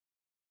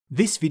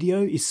This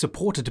video is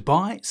supported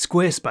by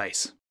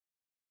Squarespace.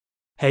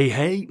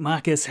 Hey,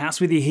 Marcus House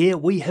with you here.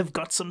 We have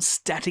got some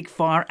static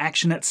fire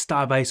action at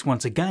Starbase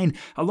once again,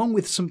 along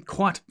with some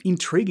quite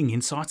intriguing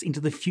insights into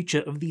the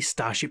future of the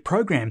Starship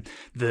program.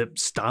 The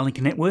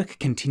Starlink network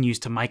continues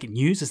to make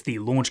news as the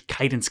launch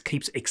cadence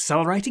keeps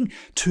accelerating.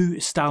 2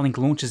 Starlink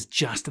launches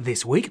just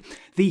this week.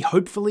 The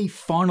hopefully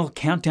final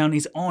countdown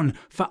is on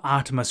for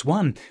Artemis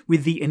 1.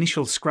 With the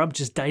initial scrub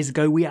just days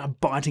ago, we are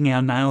biting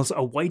our nails,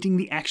 awaiting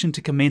the action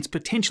to commence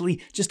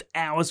potentially just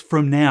hours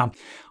from now.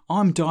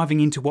 I'm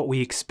diving into what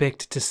we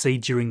expect to see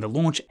during the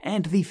launch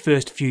and the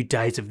first few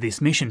days of this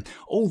mission.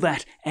 All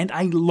that and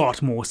a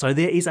lot more, so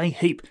there is a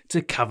heap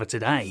to cover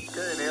today.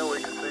 Okay, Neil,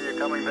 we can see you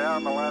coming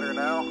down the ladder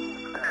now.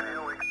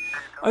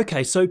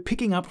 Okay, so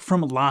picking up from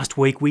last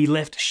week, we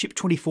left Ship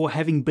 24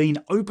 having been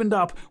opened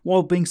up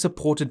while being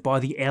supported by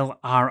the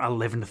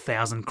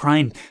LR11000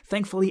 crane.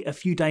 Thankfully, a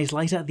few days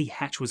later, the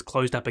hatch was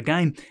closed up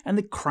again and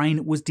the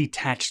crane was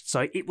detached,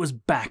 so it was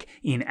back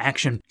in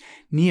action.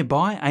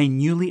 Nearby, a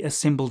newly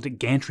assembled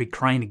gantry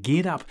crane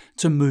geared up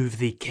to move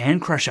the can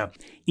crusher.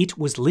 It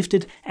was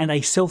lifted and a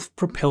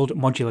self-propelled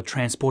modular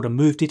transporter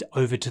moved it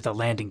over to the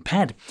landing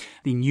pad.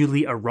 The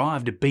newly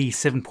arrived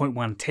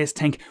B7.1 test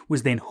tank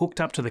was then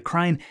hooked up to the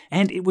crane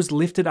and it was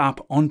lifted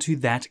up onto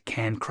that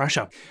can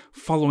crusher.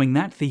 Following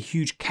that, the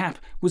huge cap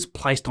was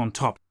placed on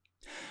top.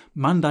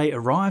 Monday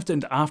arrived,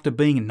 and after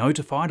being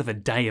notified of a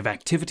day of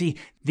activity,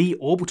 the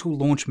orbital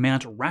launch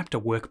mount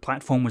Raptor work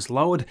platform was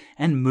lowered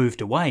and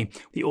moved away.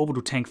 The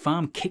orbital tank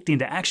farm kicked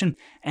into action,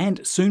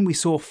 and soon we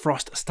saw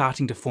frost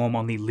starting to form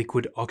on the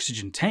liquid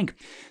oxygen tank.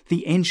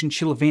 The engine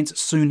chill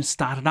events soon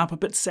started up,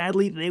 but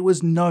sadly there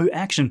was no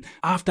action.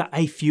 After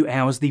a few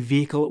hours, the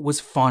vehicle was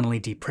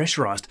finally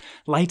depressurized.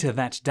 Later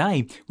that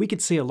day, we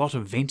could see a lot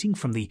of venting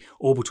from the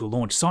orbital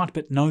launch site,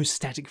 but no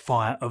static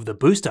fire of the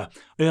booster.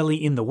 Early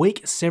in the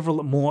week,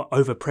 several more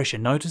overpressure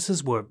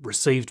notices were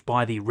received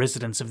by the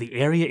residents of the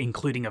area,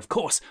 including, of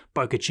course,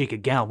 Boca Chica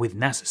Gal with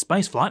NASA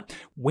spaceflight.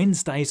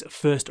 Wednesday's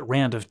first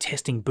round of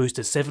testing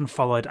Booster 7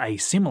 followed a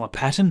similar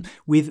pattern,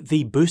 with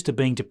the booster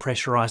being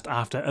depressurized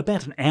after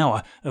about an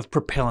hour of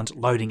propellant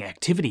loading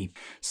activity.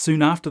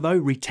 Soon after, though,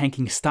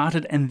 retanking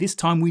started, and this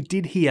time we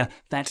did hear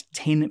that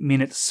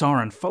 10-minute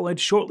siren, followed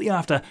shortly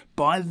after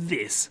by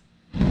this.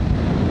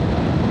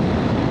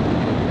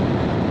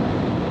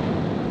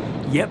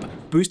 Yep,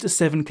 Booster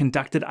 7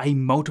 conducted a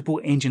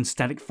multiple engine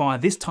static fire,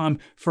 this time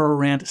for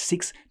around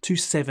 6 to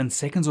 7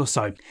 seconds or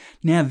so.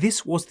 Now,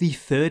 this was the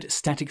third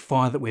static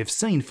fire that we've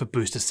seen for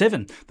Booster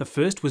 7. The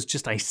first was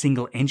just a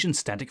single engine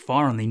static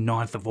fire on the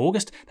 9th of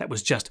August. That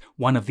was just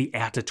one of the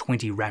outer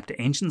 20 Raptor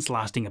engines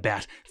lasting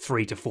about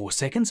 3 to 4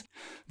 seconds.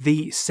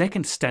 The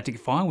second static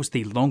fire was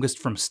the longest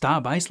from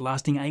Starbase,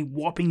 lasting a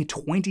whopping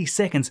 20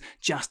 seconds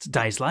just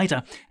days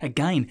later.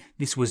 Again,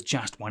 this was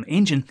just one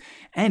engine.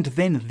 And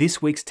then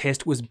this week's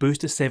test was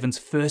Booster 7's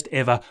first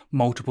ever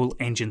multiple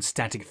engine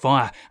static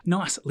fire.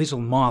 Nice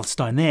little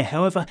milestone there.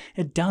 However,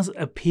 it does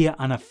appear,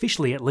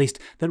 unofficially at least,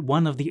 that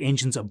one of the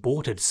engines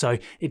aborted, so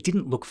it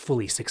didn't look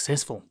fully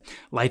successful.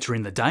 Later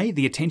in the day,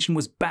 the attention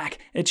was back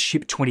at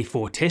Ship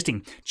 24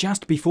 testing.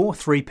 Just before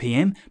 3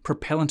 PM,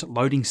 propellant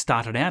loading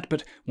started out,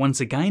 but once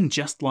again,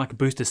 just like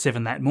Booster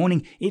 7 that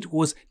morning, it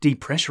was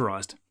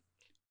depressurized.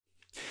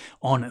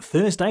 On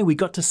Thursday, we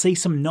got to see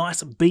some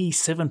nice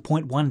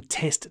B7.1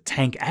 test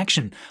tank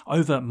action.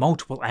 Over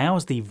multiple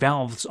hours, the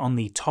valves on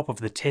the top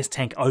of the test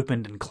tank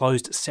opened and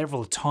closed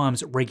several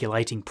times,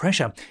 regulating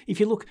pressure.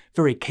 If you look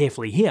very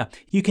carefully here,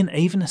 you can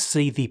even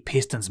see the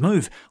pistons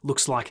move.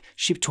 Looks like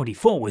Ship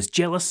 24 was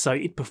jealous, so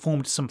it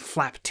performed some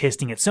flap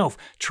testing itself,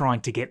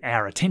 trying to get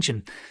our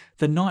attention.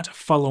 The night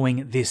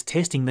following this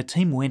testing, the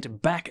team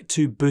went back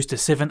to Booster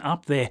 7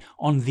 up there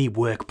on the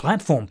work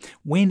platform.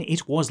 When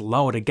it was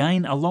lowered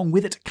again, along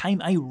with it came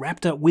a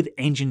Raptor with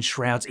engine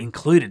shrouds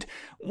included.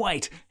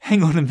 Wait,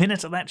 hang on a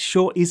minute, that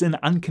sure is an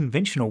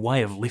unconventional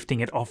way of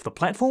lifting it off the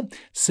platform.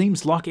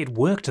 Seems like it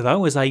worked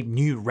though, as a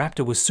new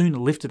Raptor was soon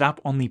lifted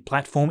up on the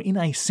platform in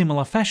a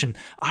similar fashion.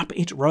 Up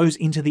it rose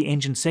into the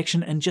engine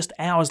section, and just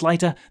hours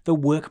later, the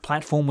work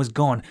platform was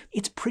gone.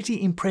 It's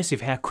pretty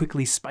impressive how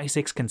quickly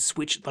SpaceX can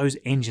switch those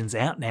engines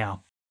out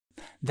now.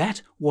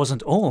 That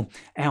wasn't all.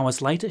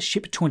 Hours later,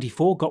 Ship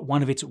 24 got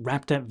one of its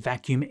Raptor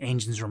vacuum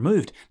engines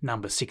removed,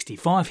 number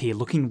 65 here,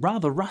 looking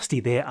rather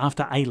rusty there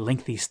after a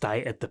lengthy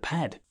stay at the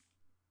pad.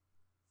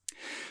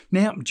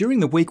 Now,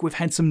 during the week, we've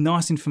had some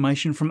nice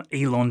information from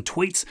Elon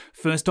tweets.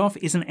 First off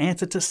is an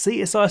answer to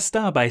CSI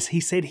Starbase. He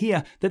said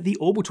here that the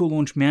orbital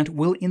launch mount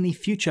will in the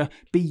future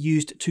be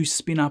used to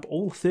spin up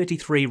all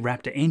 33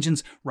 Raptor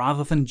engines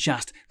rather than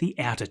just the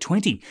outer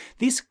 20.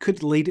 This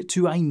could lead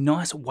to a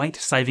nice weight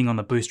saving on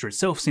the booster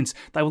itself, since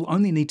they will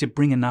only need to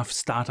bring enough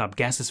startup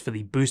gases for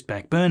the boost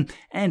back burn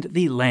and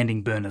the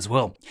landing burn as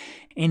well.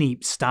 Any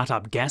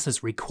startup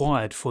gases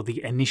required for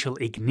the initial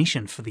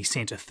ignition for the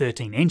Center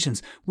 13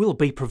 engines will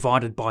be provided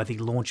provided by the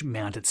launch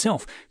mount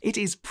itself. It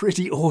is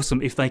pretty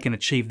awesome if they can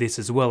achieve this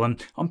as well, and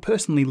I'm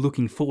personally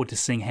looking forward to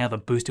seeing how the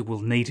booster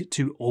will need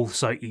to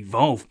also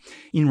evolve.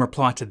 In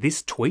reply to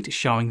this tweet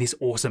showing this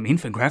awesome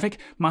infographic,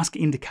 Musk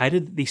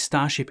indicated that the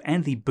Starship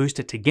and the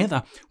booster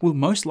together will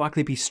most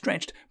likely be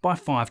stretched by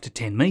 5 to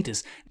 10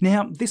 meters.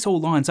 Now, this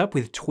all lines up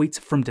with tweets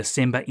from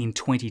December in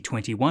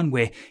 2021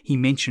 where he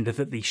mentioned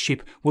that the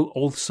ship will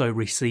also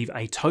receive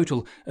a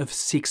total of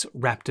 6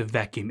 Raptor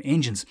vacuum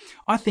engines.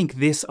 I think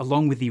this,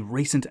 along with the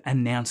recent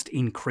announced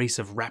increase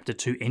of Raptor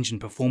 2 engine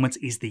performance,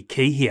 is the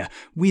key here.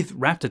 With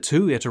Raptor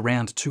 2 at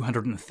around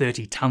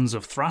 230 tons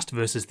of thrust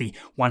versus the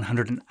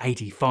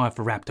 185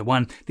 for Raptor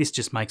 1, this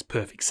just makes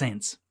perfect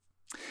sense.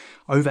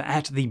 Over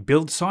at the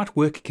build site,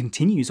 work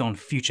continues on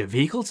future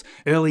vehicles.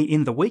 Early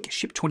in the week,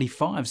 Ship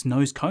 25's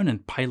nose cone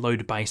and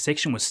payload bay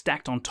section was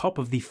stacked on top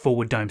of the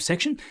forward dome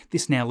section.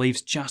 This now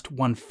leaves just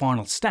one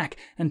final stack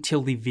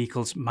until the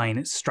vehicle's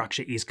main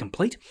structure is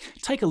complete.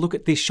 Take a look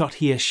at this shot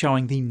here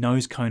showing the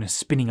nose cone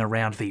spinning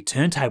around the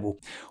turntable.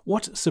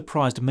 What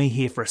surprised me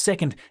here for a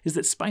second is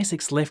that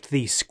SpaceX left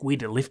the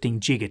squid lifting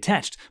jig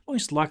attached,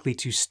 most likely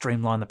to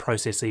streamline the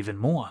process even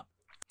more.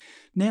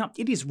 Now,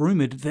 it is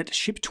rumoured that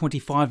Ship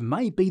 25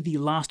 may be the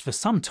last for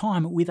some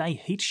time with a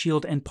heat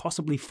shield and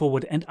possibly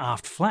forward and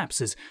aft flaps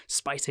as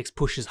SpaceX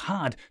pushes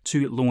hard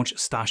to launch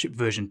Starship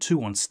version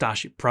 2 on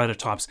Starship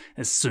prototypes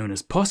as soon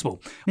as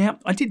possible. Now,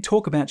 I did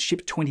talk about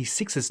Ship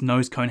 26's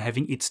nose cone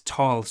having its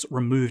tiles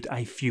removed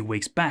a few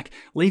weeks back,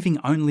 leaving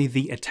only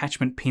the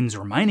attachment pins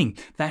remaining.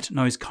 That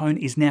nose cone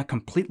is now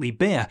completely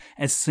bare,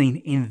 as seen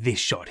in this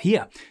shot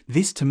here.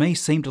 This to me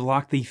seemed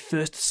like the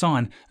first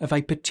sign of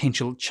a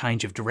potential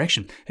change of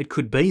direction. It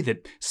could be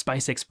that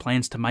SpaceX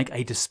plans to make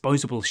a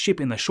disposable ship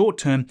in the short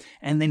term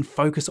and then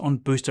focus on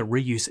booster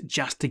reuse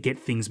just to get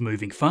things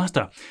moving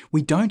faster.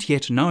 We don't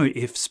yet know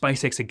if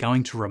SpaceX are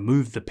going to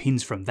remove the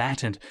pins from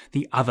that and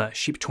the other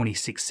Ship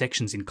 26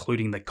 sections,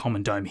 including the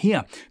common dome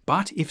here,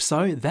 but if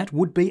so, that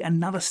would be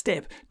another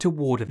step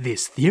toward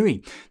this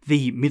theory.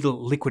 The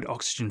middle liquid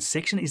oxygen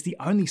section is the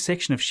only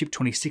section of Ship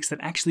 26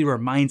 that actually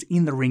remains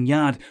in the ring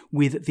yard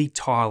with the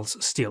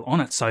tiles still on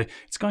it, so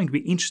it's going to be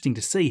interesting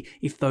to see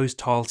if those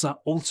tiles are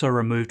also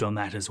removed on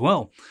that as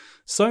well.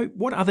 So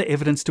what other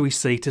evidence do we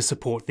see to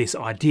support this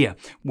idea?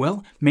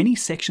 Well, many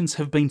sections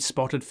have been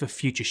spotted for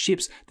future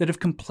ships that have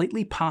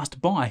completely passed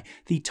by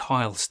the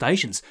tile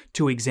stations.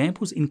 Two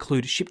examples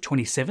include Ship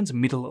 27's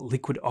middle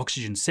liquid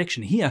oxygen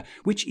section here,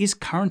 which is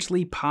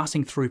currently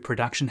passing through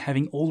production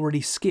having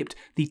already skipped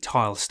the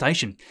tile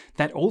station.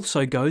 That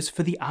also goes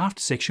for the aft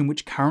section,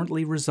 which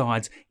currently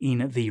resides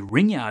in the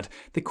ring yard.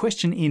 The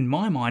question in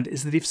my mind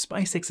is that if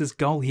SpaceX's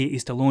goal here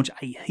is to launch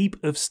a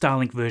heap of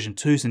Starlink version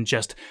 2s and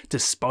just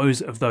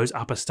dispose of those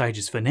upper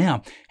stages for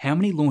now, how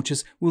many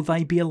launches will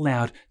they be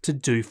allowed to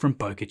do from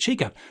Boca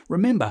Chica?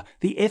 Remember,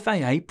 the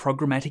FAA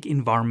Programmatic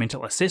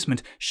Environmental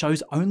Assessment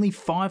shows only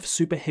 5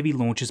 Super Heavy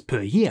launches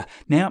per year.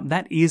 Now,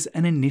 that is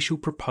an initial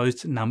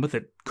proposed number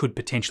that could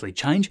potentially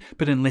change,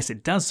 but unless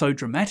it does so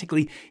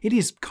dramatically, it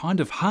is kind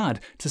of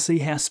hard to see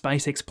how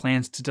SpaceX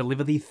plans to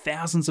deliver the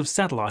thousands of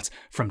satellites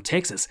from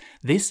Texas.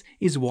 This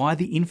is why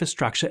the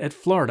infrastructure at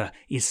Florida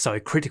is so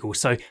critical.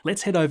 So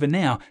let's head over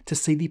now to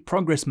see the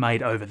progress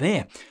made over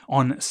there.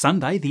 On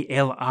Sunday, the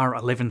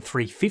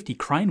LR-11350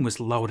 crane was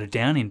lowered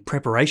down in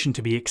preparation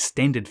to be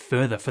extended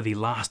further for the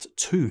last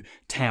 2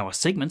 tower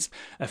segments.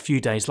 A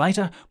few days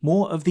later,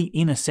 more of the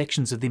inner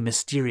sections of the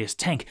mysterious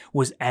tank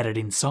was added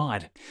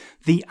inside.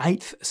 The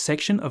 8th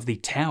section of the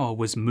tower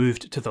was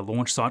moved to the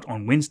launch site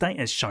on Wednesday,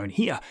 as shown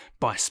here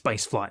by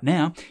Spaceflight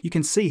Now. You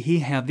can see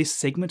here how this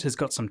segment has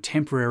got some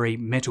temporary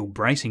metal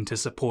bracing to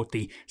support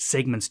the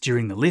segments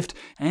during the lift,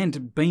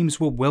 and beams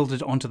were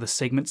welded onto the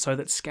segment so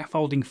that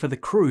scaffolding for the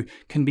crew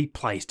can be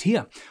placed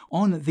here.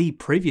 On the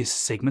previous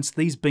segments,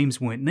 these beams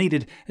weren't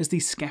needed as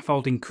the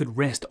scaffolding could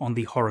rest on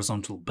the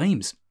horizontal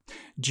beams.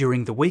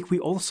 During the week, we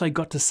also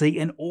got to see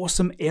an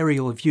awesome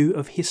aerial view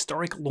of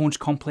Historic Launch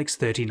Complex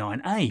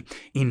 39A.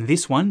 In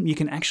this one, you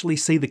can actually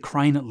see the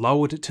crane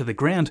lowered to the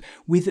ground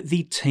with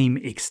the team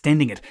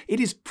extending it. It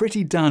is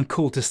pretty darn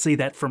cool to see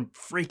that from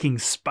freaking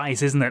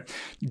space, isn't it?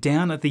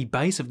 Down at the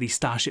base of the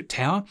Starship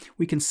Tower,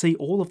 we can see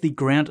all of the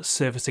ground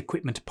service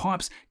equipment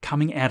pipes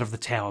coming out of the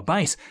tower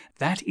base.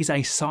 That is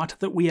a site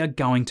that we are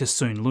going to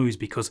soon lose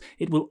because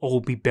it will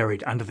all be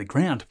buried under the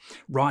ground.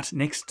 Right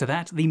next to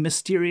that, the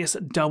mysterious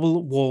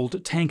double-walled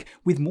tank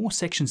with more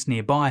sections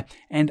nearby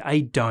and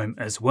a dome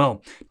as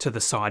well. To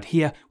the side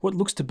here, what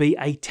looks to be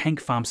a tank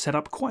farm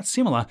setup quite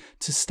similar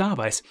to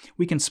Starbase.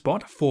 We can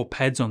spot 4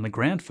 pads on the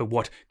ground for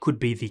what could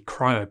be the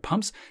cryo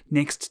pumps.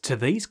 Next to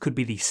these could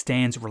be the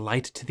stands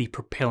related to the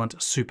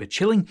propellant super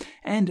chilling,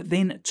 and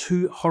then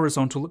 2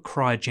 horizontal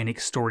cryogenic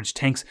storage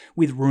tanks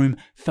with room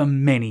for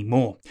many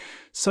more.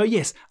 So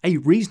yes, a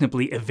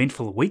reasonably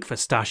eventful week for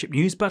Starship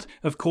news, but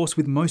of course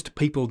with most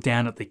people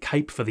down at the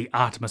Cape for the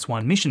Artemis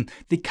 1 mission,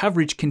 the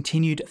coverage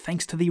continued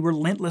thanks to the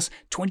relentless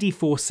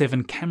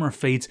 24/7 camera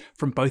feeds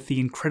from both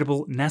the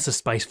incredible NASA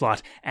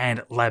spaceflight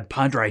and Lab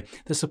Padre.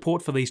 The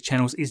support for these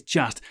channels is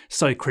just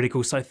so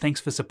critical, so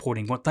thanks for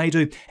supporting what they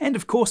do, and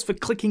of course for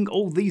clicking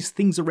all these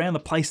things around the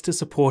place to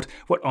support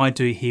what I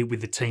do here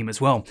with the team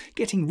as well.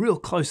 Getting real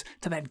close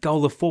to that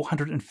goal of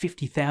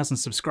 450,000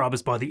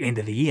 subscribers by the end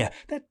of the year.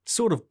 That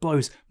sort of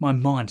blows my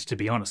mind, to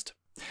be honest.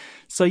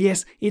 So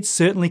yes, it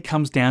certainly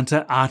comes down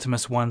to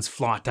Artemis 1's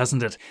flight,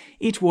 doesn't it?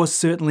 It was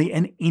certainly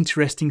an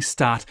interesting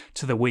start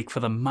to the week for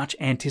the much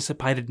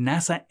anticipated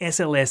NASA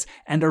SLS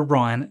and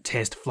Orion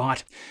test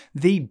flight.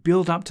 The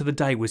build up to the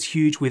day was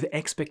huge, with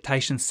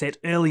expectations set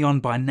early on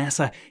by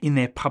NASA in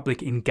their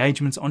public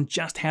engagements on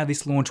just how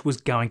this launch was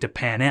going to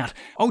pan out.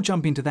 I'll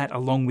jump into that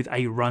along with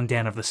a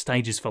rundown of the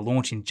stages for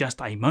launch in just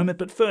a moment,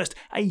 but first,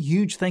 a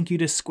huge thank you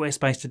to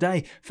Squarespace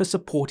today for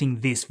supporting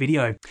this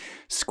video.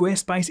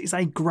 Squarespace is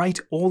a great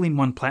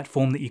all-in-one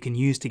platform that you can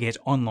use to get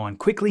online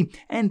quickly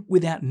and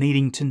without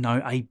needing to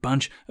know a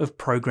bunch of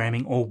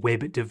programming or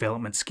web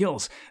development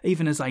skills.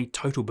 Even as a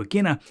total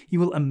beginner, you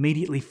will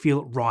immediately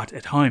feel right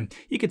at home.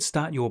 You could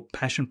start your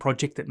passion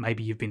project that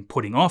maybe you've been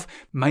putting off.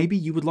 Maybe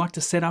you would like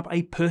to set up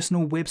a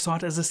personal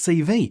website as a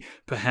CV,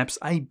 perhaps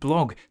a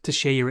blog to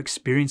share your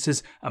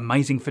experiences,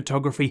 amazing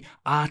photography,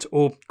 art,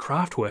 or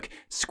craft work.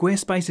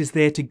 Squarespace is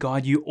there to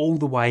guide you all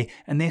the way,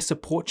 and their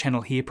support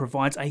channel here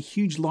provides a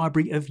huge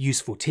library of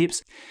useful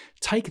tips.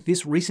 Take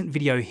this recent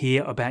video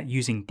here about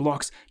using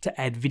blocks to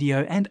add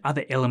video and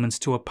other elements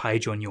to a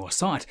page on your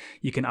site.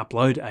 You can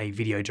upload a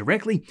video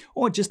directly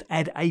or just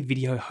add a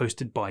video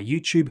hosted by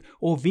YouTube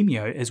or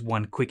Vimeo as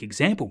one quick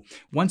example.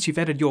 Once you've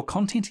added your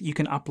content, you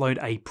can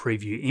upload a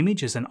preview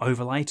image as an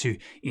overlay to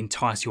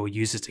entice your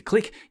users to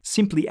click.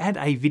 Simply add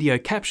a video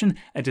caption,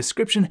 a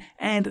description,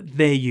 and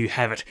there you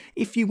have it.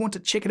 If you want to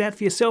check it out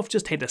for yourself,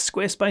 just head to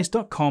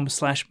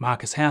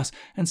squarespace.com/MarcusHouse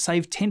and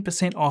save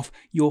 10% off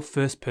your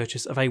first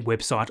purchase of a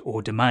website or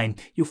domain.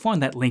 You'll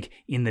find that link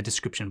in the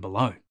description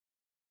below.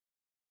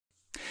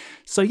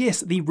 So yes,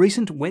 the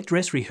recent wet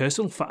dress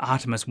rehearsal for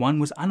Artemis 1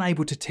 was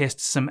unable to test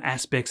some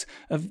aspects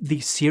of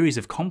the series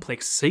of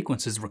complex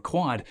sequences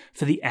required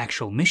for the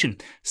actual mission.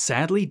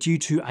 Sadly, due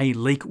to a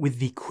leak with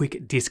the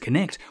quick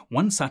disconnect,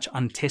 one such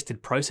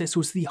untested process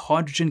was the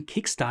hydrogen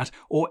kickstart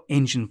or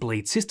engine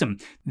bleed system.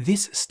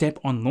 This step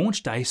on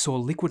launch day saw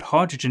liquid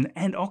hydrogen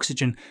and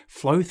oxygen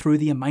flow through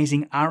the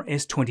amazing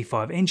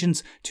RS-25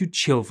 engines to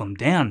chill them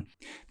down.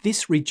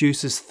 This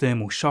reduces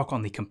thermal shock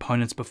on the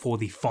components before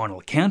the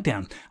final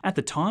countdown. At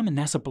the time,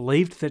 NASA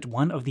believed that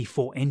one of the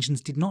 4 engines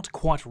did not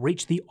quite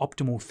reach the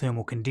optimal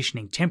thermal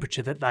conditioning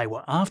temperature that they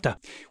were after.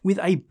 With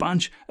a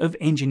bunch of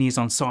engineers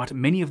on site,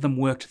 many of them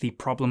worked the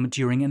problem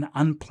during an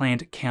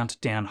unplanned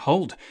countdown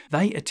hold.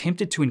 They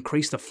attempted to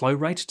increase the flow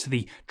rate to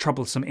the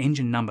troublesome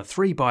engine number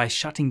 3 by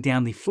shutting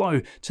down the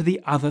flow to the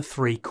other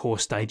 3 core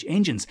stage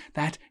engines.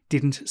 That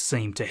didn't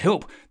seem to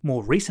help.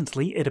 More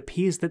recently, it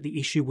appears that the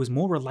issue was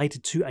more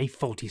related to a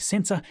faulty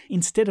sensor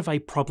instead of a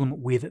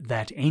problem with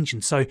that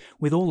engine. So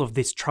with all of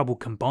this trouble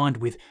combined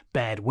with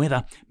bad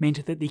weather,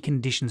 meant that the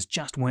conditions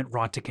just weren't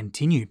right to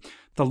continue.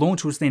 The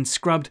launch was then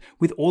scrubbed,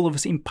 with all of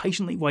us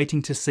impatiently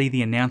waiting to see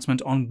the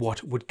announcement on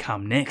what would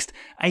come next.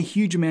 A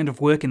huge amount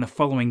of work in the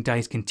following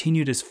days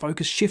continued as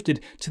focus shifted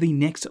to the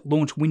next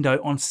launch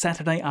window on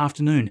Saturday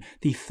afternoon,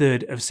 the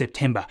 3rd of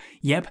September.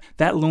 Yep,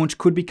 that launch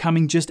could be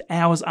coming just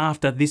hours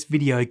after this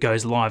video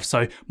goes live,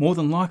 so more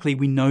than likely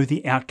we know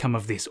the outcome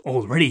of this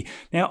already.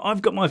 Now,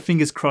 I've got my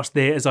fingers crossed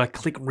there as I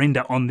click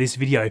render on this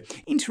video.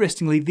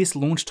 Interestingly, this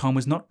launch time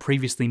was not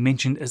previously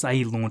mentioned as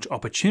a launch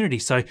opportunity,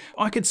 so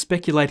I could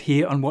speculate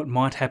here on what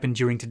might happen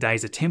during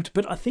today's attempt,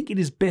 but I think it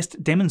is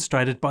best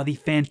demonstrated by the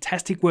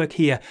fantastic work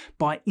here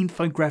by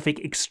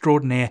infographic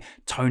extraordinaire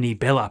Tony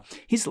Bela.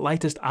 His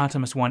latest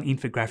Artemis 1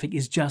 infographic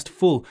is just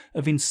full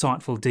of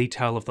insightful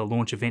detail of the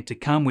launch event to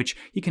come, which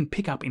you can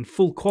pick up in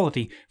full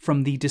quality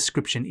from the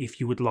description if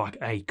you would like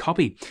a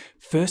copy.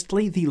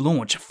 Firstly, the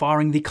launch,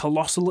 firing the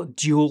colossal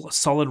dual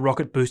solid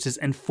rocket boosters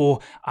and 4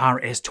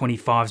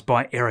 RS-25s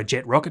by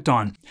Aerojet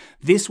Rocketdyne.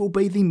 This will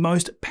be the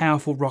most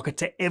powerful rocket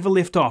to ever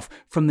lift off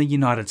from the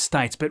United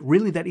States, but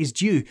really that is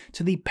due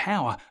to the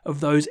power of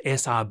those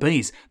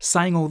SRBs.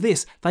 Saying all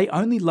this, they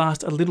only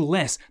last a little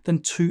less than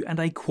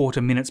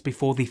 2¼ minutes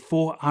before the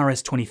 4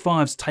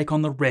 RS-25s take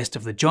on the rest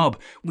of the job.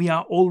 We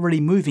are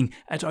already moving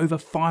at over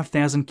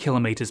 5,000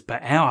 kilometers per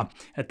hour.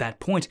 At that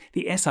point,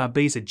 the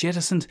SRBs are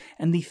jettisoned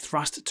and the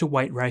thrust to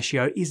weight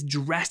ratio is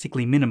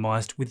drastically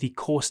minimized, with the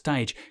core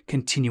stage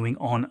continuing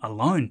on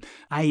alone.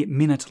 A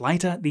minute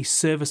later, the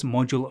service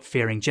module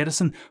fairing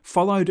jettison,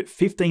 followed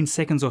 15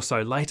 seconds or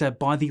so later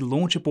by the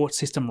launch abort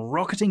system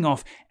rocketing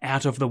off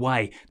out of the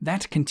way.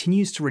 That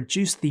continues to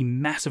reduce the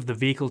mass of the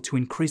vehicle to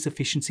increase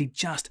efficiency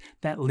just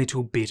that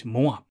little bit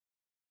more.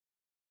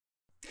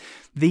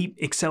 The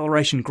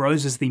acceleration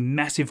grows as the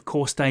massive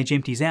core stage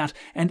empties out,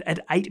 and at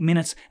 8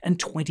 minutes and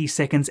 20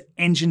 seconds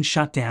engine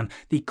shutdown,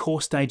 the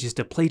core stage is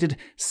depleted,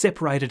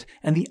 separated,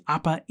 and the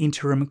upper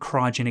interim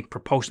cryogenic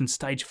propulsion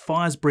stage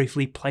fires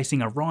briefly,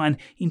 placing Orion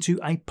into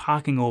a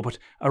parking orbit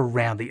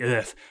around the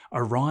Earth.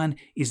 Orion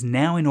is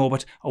now in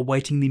orbit,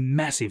 awaiting the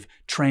massive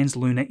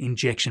translunar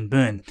injection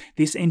burn.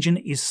 This engine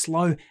is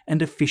slow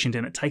and efficient,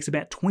 and it takes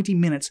about 20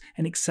 minutes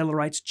and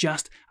accelerates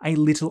just a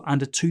little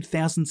under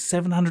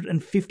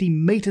 2,750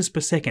 meters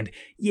per second.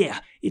 Yeah,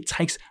 it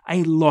takes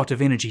a lot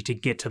of energy to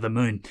get to the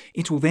moon.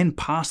 It will then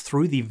pass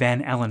through the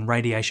Van Allen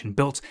radiation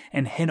belts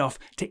and head off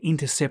to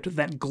intercept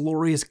that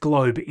glorious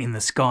globe in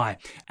the sky.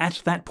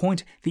 At that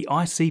point, the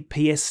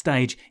ICPS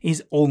stage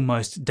is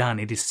almost done.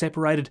 It is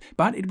separated,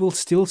 but it will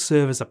still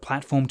serve as a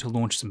platform to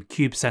launch some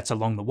CubeSats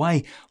along the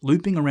way,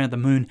 looping around the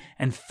moon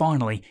and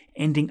finally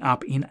ending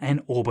up in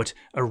an orbit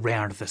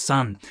around the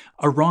sun.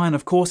 Orion,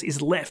 of course,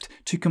 is left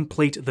to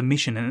complete the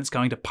mission, and it's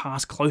going to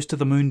pass close to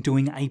the moon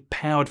doing a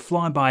powered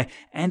flyby,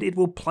 and it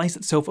will place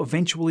itself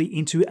eventually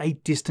into a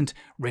distant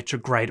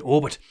retrograde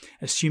orbit.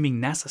 Assuming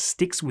NASA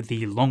sticks with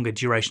the longer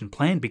duration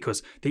plan,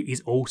 because there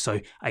is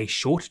also a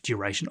short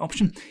duration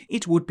option,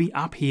 it would be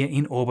up here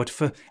in orbit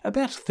for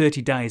about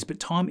 30 days, but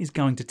time is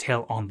going to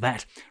tell on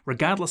that.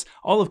 Regardless,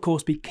 I'll of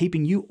course be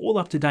keeping you all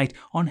up to date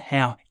on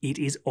how it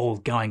is all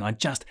going. I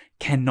just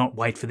cannot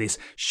wait for this.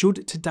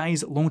 Should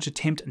today's launch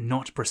attempt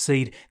not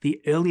proceed,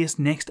 the earliest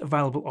next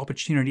available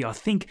opportunity I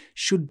think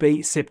should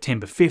be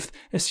September 5th,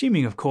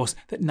 assuming of course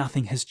that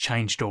nothing has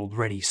changed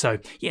already. So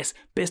yes,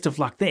 best of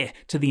luck there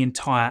to the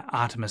entire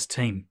Artemis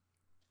team.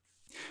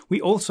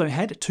 We also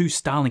had 2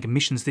 Starlink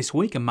missions this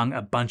week, among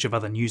a bunch of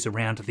other news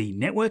around the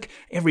network.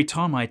 Every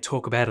time I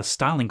talk about a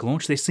Starlink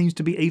launch, there seems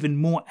to be even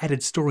more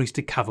added stories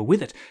to cover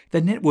with it.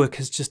 The network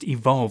has just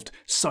evolved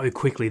so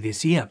quickly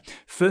this year.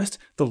 First,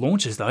 the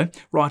launches though.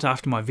 Right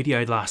after my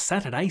video last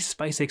Saturday,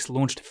 SpaceX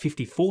launched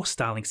 54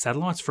 Starlink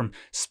satellites from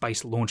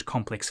Space Launch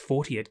Complex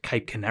 40 at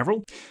Cape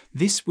Canaveral.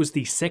 This was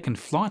the second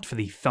flight for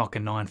the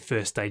Falcon 9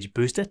 first stage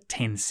booster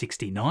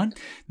 1069.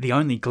 The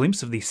only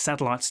glimpse of the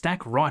satellite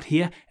stack right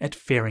here at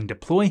fairing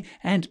deploy,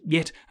 and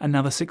yet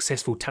another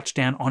successful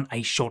touchdown on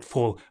a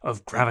shortfall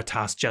of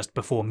gravitas just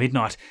before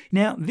midnight.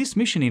 Now, this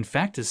mission, in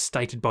fact, as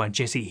stated by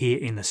Jesse here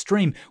in the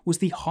stream, was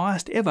the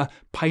highest ever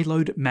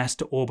payload mass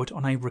to orbit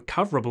on a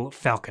recoverable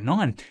Falcon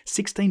 9,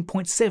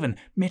 16.7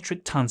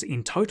 metric tons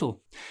in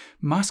total.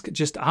 Musk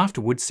just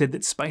afterwards said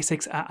that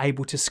SpaceX are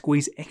able to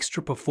squeeze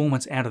extra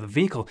performance out of the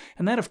vehicle,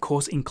 and that of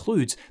course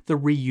includes the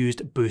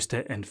reused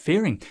booster and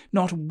fairing.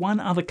 Not one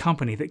other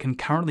company that can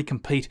currently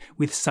compete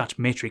with such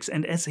metrics,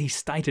 and as he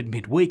stated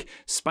midweek,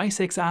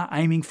 SpaceX are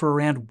aiming for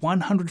around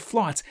 100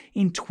 flights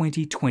in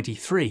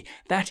 2023.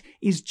 That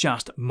is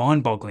just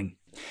mind-boggling.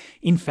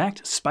 In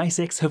fact,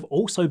 SpaceX have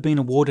also been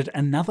awarded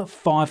another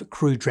 5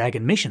 Crew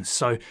Dragon missions,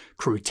 so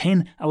Crew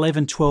 10,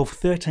 11, 12,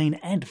 13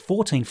 and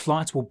 14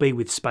 flights will be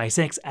with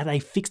SpaceX at a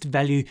fixed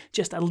value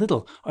just a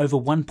little over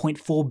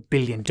 $1.4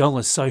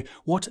 billion, so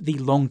what the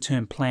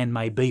long-term plan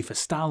may be for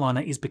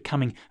Starliner is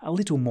becoming a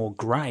little more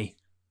grey.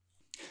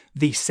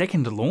 The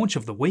second launch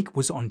of the week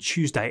was on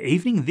Tuesday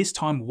evening, this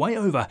time way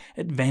over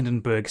at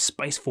Vandenberg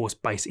Space Force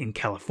Base in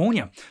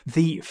California.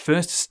 The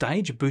first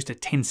stage, Booster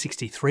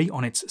 1063,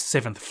 on its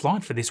 7th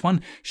flight for this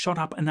one, shot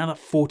up another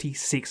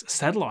 46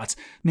 satellites.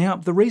 Now,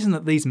 the reason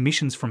that these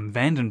missions from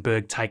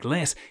Vandenberg take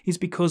less is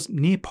because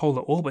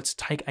near-polar orbits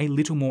take a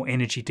little more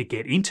energy to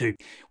get into.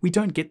 We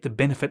don't get the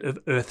benefit of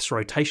Earth's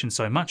rotation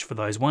so much for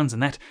those ones,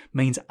 and that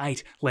means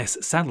 8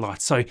 less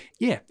satellites. So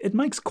yeah, it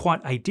makes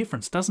quite a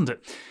difference, doesn't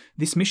it?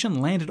 This mission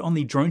landed on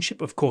the drone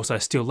ship Of Course I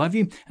Still Love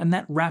You, and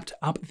that wrapped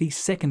up the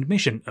second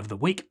mission of the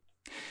week.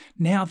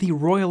 Now, the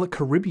Royal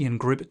Caribbean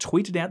Group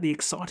tweeted out the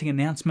exciting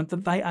announcement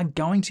that they are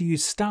going to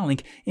use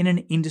Starlink in an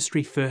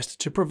industry first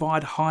to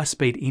provide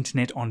high-speed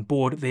internet on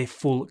board their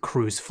full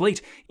cruise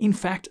fleet. In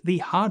fact, the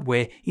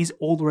hardware is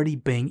already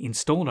being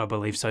installed, I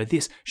believe, so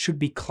this should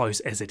be close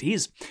as it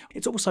is.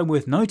 It's also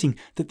worth noting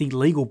that the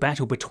legal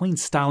battle between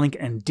Starlink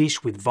and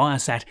Dish with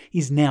Viasat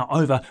is now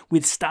over,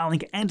 with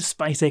Starlink and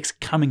SpaceX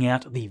coming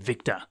out the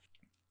victor.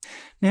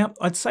 Now,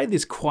 I'd say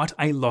there's quite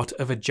a lot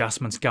of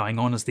adjustments going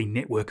on as the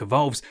network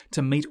evolves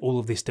to meet all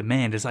of this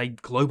demand, as a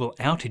global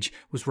outage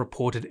was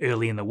reported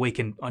early in the week,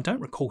 and I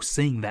don't recall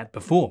seeing that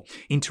before.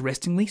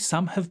 Interestingly,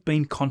 some have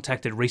been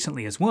contacted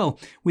recently as well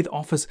with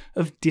offers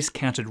of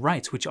discounted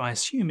rates, which I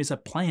assume is a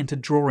plan to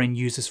draw in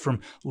users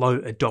from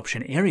low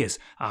adoption areas.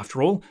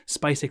 After all,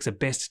 SpaceX are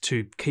best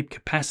to keep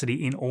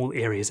capacity in all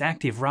areas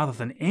active rather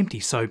than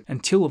empty, so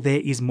until there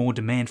is more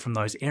demand from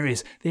those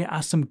areas, there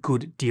are some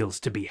good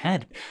deals to be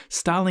had.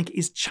 Starlink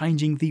is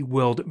changing the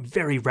world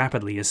very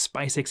rapidly as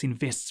SpaceX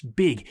invests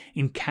big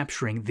in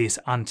capturing this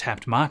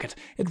untapped market.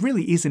 It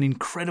really is an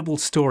incredible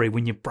story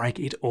when you break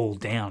it all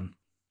down.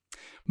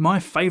 My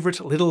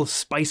favourite little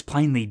space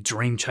plane, the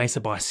Dream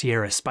Chaser by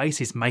Sierra Space,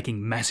 is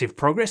making massive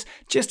progress.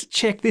 Just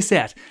check this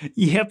out.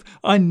 Yep,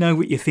 I know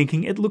what you're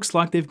thinking. It looks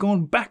like they've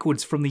gone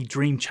backwards from the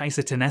Dream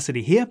Chaser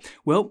tenacity here.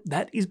 Well,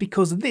 that is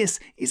because this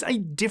is a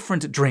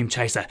different Dream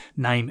Chaser,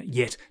 name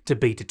yet to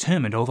be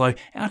determined. Although,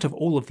 out of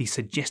all of the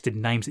suggested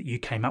names that you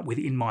came up with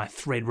in my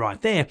thread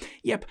right there,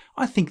 yep,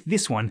 I think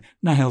this one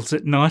nails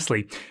it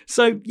nicely.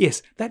 So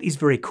yes, that is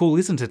very cool,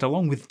 isn't it?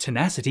 Along with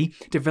tenacity,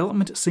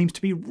 development seems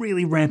to be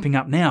really ramping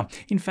up now.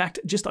 In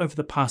fact, just over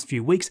the past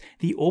few weeks,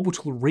 the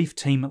Orbital Reef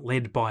team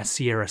led by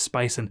Sierra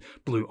Space and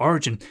Blue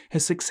Origin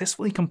has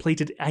successfully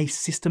completed a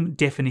system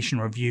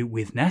definition review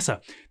with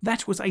NASA.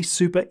 That was a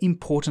super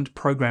important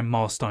program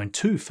milestone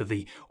too for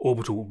the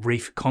Orbital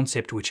Reef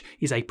concept, which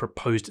is a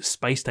proposed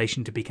space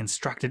station to be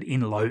constructed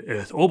in low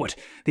Earth orbit.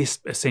 This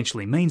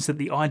essentially means that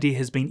the idea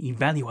has been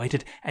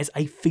evaluated as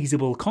a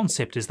feasible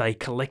concept as they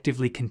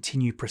collectively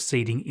continue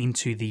proceeding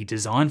into the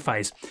design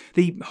phase.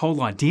 The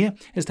whole idea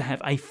is to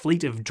have a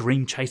fleet of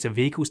Dream Chaser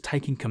vehicles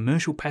taking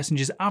commercial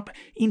passengers up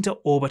into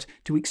orbit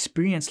to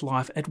experience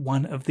life at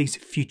one of these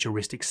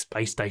futuristic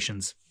space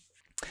stations.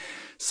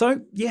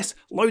 So yes,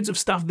 loads of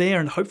stuff there,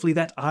 and hopefully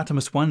that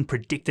Artemis 1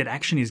 predicted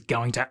action is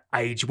going to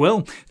age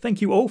well. Thank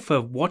you all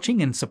for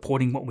watching and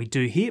supporting what we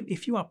do here.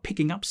 If you are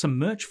picking up some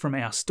merch from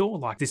our store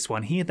like this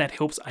one here, that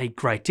helps a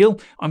great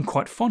deal. I'm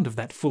quite fond of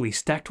that fully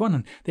stacked one,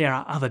 and there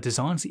are other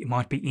designs that you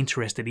might be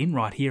interested in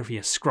right here if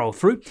you scroll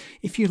through.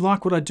 If you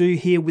like what I do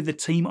here with the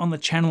team on the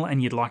channel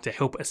and you'd like to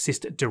help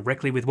assist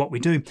directly with what we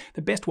do,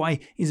 the best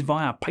way is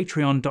via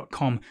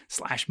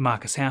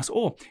patreon.com/MarcusHouse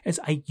or as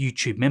a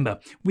YouTube member.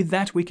 With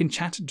that, we can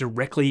chat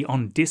directly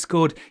on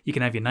Discord. You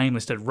can have your name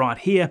listed right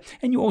here,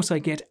 and you also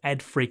get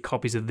ad-free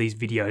copies of these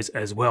videos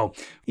as well.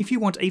 If you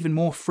want even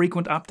more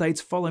frequent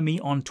updates, follow me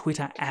on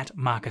Twitter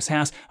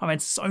 @MarcusHouse. I've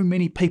had so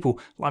many people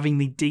loving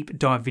the deep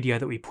dive video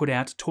that we put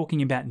out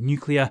talking about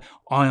nuclear,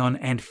 ion,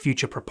 and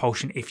future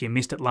propulsion. If you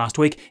missed it last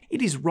week,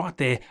 it is right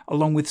there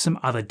along with some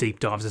other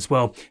deep dives as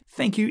well.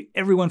 Thank you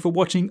everyone for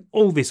watching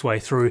all this way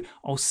through.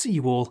 I'll see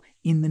you all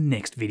in the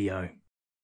next video.